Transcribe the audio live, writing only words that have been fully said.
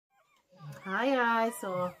Hi guys,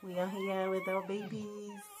 so we are here with our babies.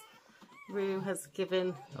 Rue has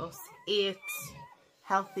given us 8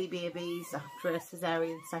 healthy babies after a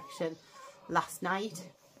cesarean section last night.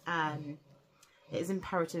 It is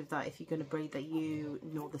imperative that if you're going to breed that you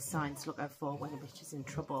know the signs to look out for when a bitch is in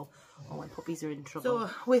trouble or when puppies are in trouble. So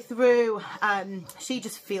with Rue, she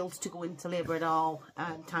just failed to go into labour at all.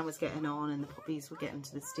 Time was getting on and the puppies were getting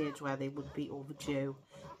to the stage where they would be overdue.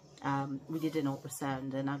 We did an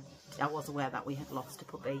ultrasound and I was aware that we had lost a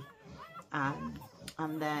puppy,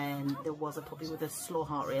 and then there was a puppy with a slow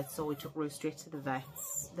heart rate, so we took Rue straight to the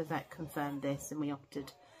vets. The vet confirmed this and we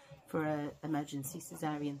opted for an emergency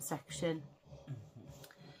cesarean section.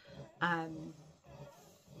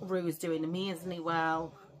 Rue was doing amazingly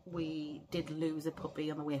well. We did lose a puppy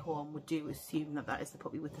on the way home. We do assume that that is the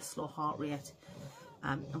puppy with the slow heart rate.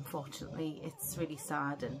 Unfortunately, it's really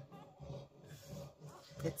sad, and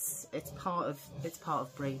it's part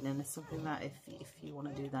of breeding, and it's something that if you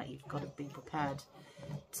want to do that, you've got to be prepared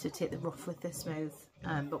to take the rough with the smooth.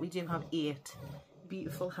 But we do have 8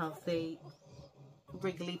 beautiful, healthy,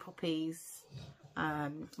 wriggly puppies.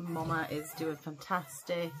 Mama is doing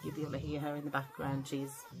fantastic. You'll be able to hear her in the background.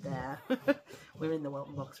 She's there. We're in the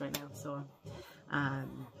whelping box right now, so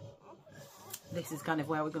this is kind of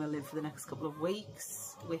where we're going to live for the next couple of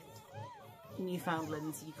weeks. With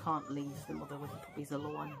Newfoundlands, you can't leave the mother with the puppies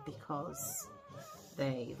alone because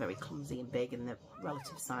they're very clumsy and big, and the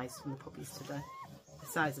relative size from the puppies to the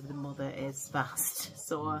size of the mother is vast,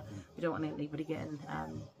 so we don't want anybody getting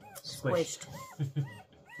squished.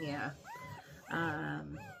 Yeah.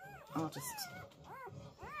 I'll just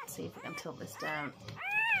see if I can tilt this down.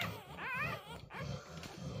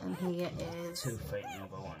 And here is 2 feet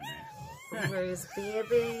number 1 there. Rue's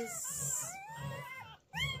babies.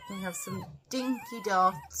 We have some dinky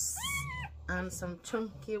dots and some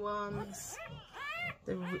chunky ones.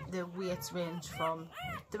 The weights range from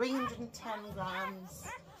 310 grams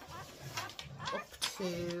up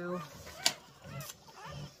to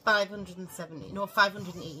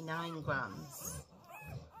 589 grams.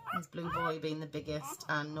 There's Blue Boy being the biggest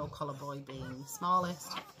and No Collar Boy being the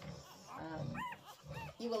smallest.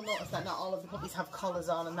 You will notice that not all of the puppies have collars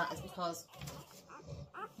on, and that is because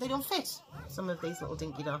they don't fit some of these little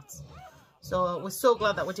dinky dots. So we're so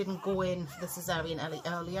glad that we didn't go in for the cesarean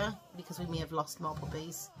earlier, because we may have lost more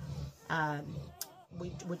puppies.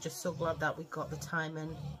 We're just so glad that we got the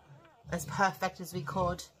timing as perfect as we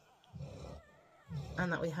could,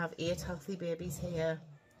 and that we have 8 healthy babies here.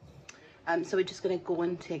 So we're just going to go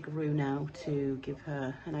and take Rue now to give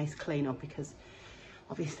her a nice clean up, because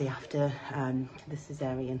obviously after the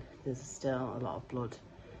cesarean there's still a lot of blood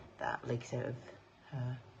that leaks out of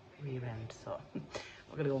her rear end, so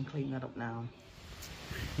we're going to go and clean that up now.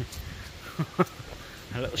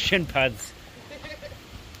 Her little shin pads. My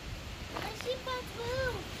shin pads,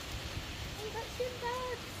 Rue! I got shin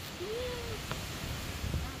pads!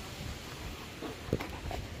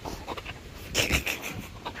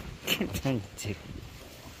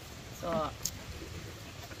 So,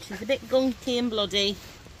 she's a bit gunky and bloody,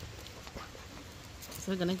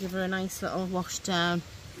 so we're going to give her a nice little wash down.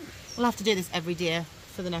 We'll have to do this every day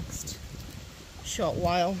for the next short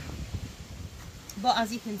while, but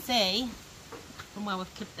as you can see from where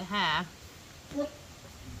we've clipped the hair,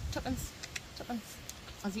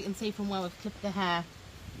 as you can see from where we've clipped the hair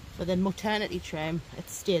for the maternity trim,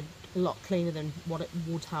 it's stayed a lot cleaner than what it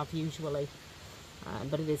would have usually.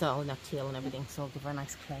 But it is all in her tail and everything, so I'll give her a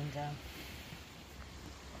nice clean down.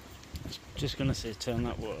 Just gonna say, turn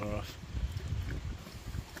that water off.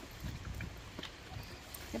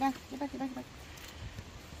 Get back, get back, get back, get back.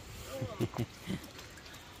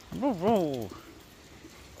 Roll, roll.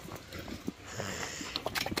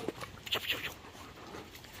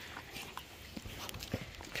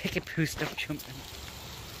 Pick a poo, stop jumping.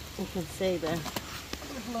 You can see the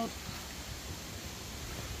blood.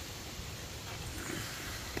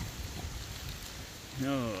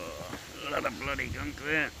 No, a lot of bloody gunk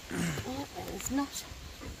there. It's not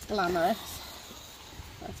glamorous.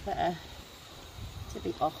 That's better to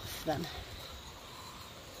be off than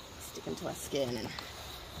sticking to our skin and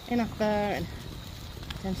in our fur and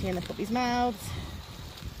potentially in the puppies' mouths.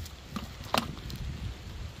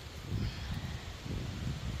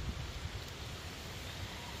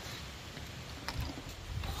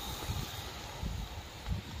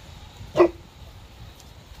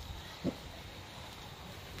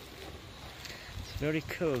 Very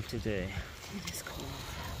cold today. It is cold.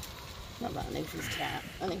 Not that I think she's cat.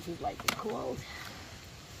 I think she's like cold.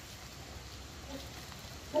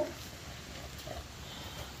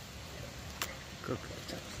 Cocoa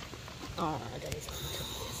tops. Oh, Daddy's got the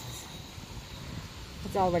business.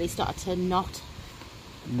 It's already started to knot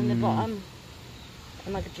in the bottom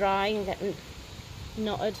and like dry and getting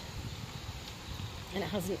knotted. And it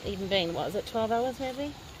hasn't even been, what is it, 12 hours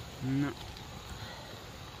maybe? No.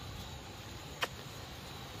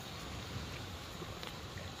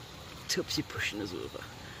 Tupsy pushing us over.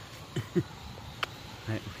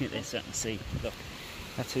 Right, look at this, I can see. Look,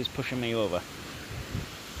 that's who's pushing me over.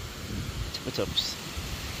 Tups.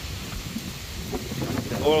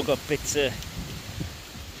 They've all got bits of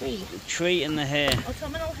tree in the hair.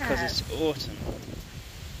 Autumnal hair. Because it's autumn.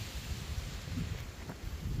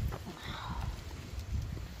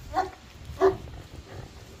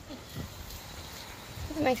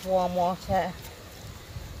 Nice warm water.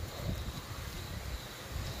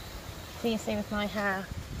 So you see with my hair.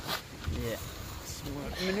 Yeah. So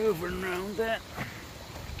we're manoeuvring around there.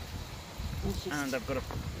 And I've got a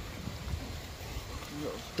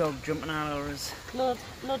little dog jumping out of us. Blood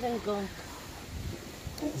and gum.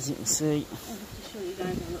 As you can see. I'll have to show you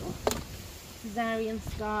guys a little cesarean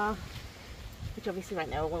scar, which obviously right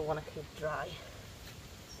now we want to keep dry.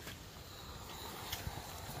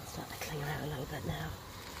 It's starting to clear out a little bit now.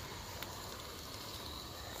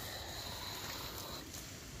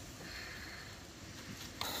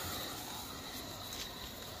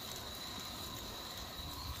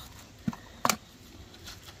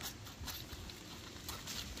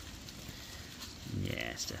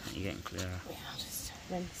 Yeah, it's definitely getting clearer. Yeah, I'll just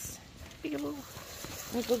rinse. Peekaboo.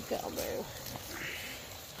 I'm a good girl, bro.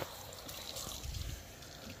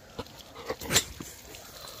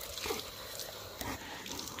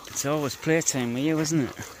 It's always playtime with you, isn't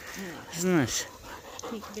it? Yeah. Isn't it?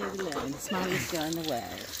 Peekaboo alone, the smallest girl in the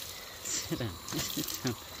world. Sit down, sit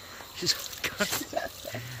down. She's got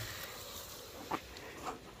it.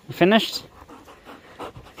 You finished?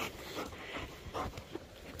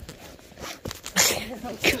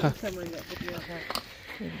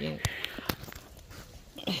 You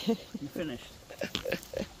finished?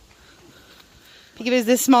 Peekaboo's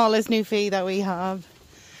the smallest Newfie that we have.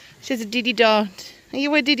 She's a diddy dot. Are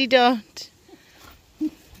you a diddy dot?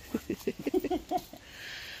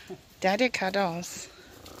 Daddy cuddles.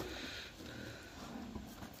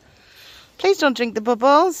 Please don't drink the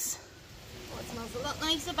bubbles. Oh, it smells a lot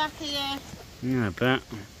nicer back here. Yeah, I bet.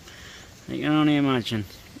 You can only imagine.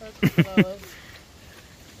 For a couple of hours.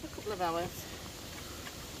 A couple of hours.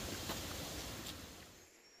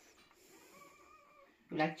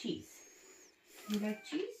 You like cheese? You like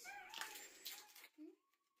cheese?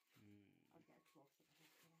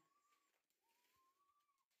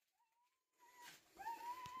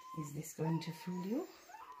 Is this going to fool you?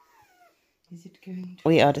 Is it going to...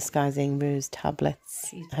 We are disguising Rue's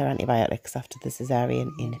tablets, her antibiotics after the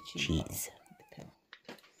cesarean, in cheese.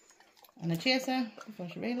 And a chaser before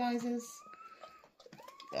she realises.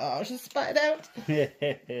 Oh, she spat it out.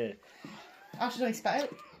 Oh, she's only spat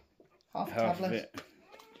out half a tablet. Of it.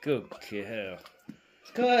 Good girl.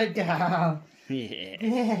 Good girl. Yeah.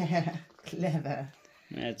 Yeah. Clever.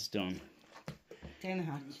 That's done. Down the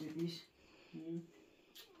hatch. Babies.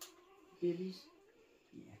 Babies.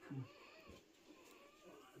 Yeah, come on.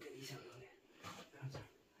 Get these out of there. Come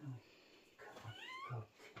on. Go.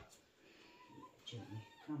 Gently.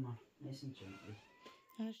 Come on. Nice and gently.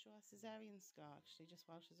 I'm going to show a cesarean scar actually just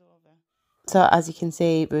while she's over. So as you can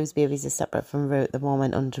see, Rue's babies are separate from Rue at the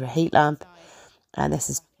moment under a heat lamp. And this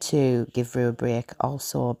is to give Rue a break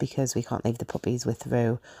also because we can't leave the puppies with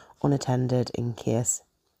Rue unattended in case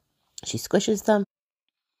she squishes them.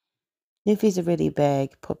 Newfies are really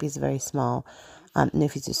big, puppies are very small, and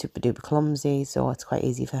Newfies are super duper clumsy, so it's quite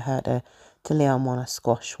easy for her to lay on one or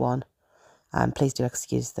squash one. Please do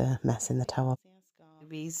excuse the mess in the towel.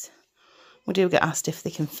 We do get asked if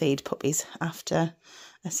they can feed puppies after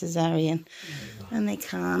a cesarean, and they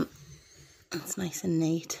can't. It's nice and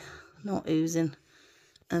neat, not oozing.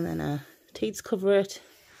 And then teats cover it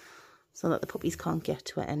so that the puppies can't get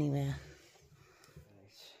to it anywhere.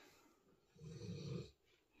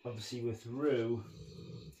 Obviously with Rue,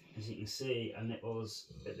 as you can see, her nipples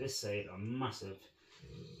at this side are massive.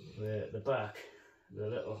 Where the back, they're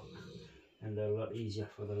little, and they're a lot easier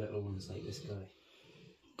for the little ones like this guy.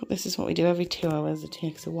 But this is what we do every 2 hours. It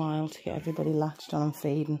takes a while to get everybody latched on and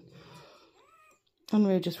feeding. And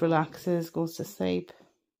Rue just relaxes, goes to sleep.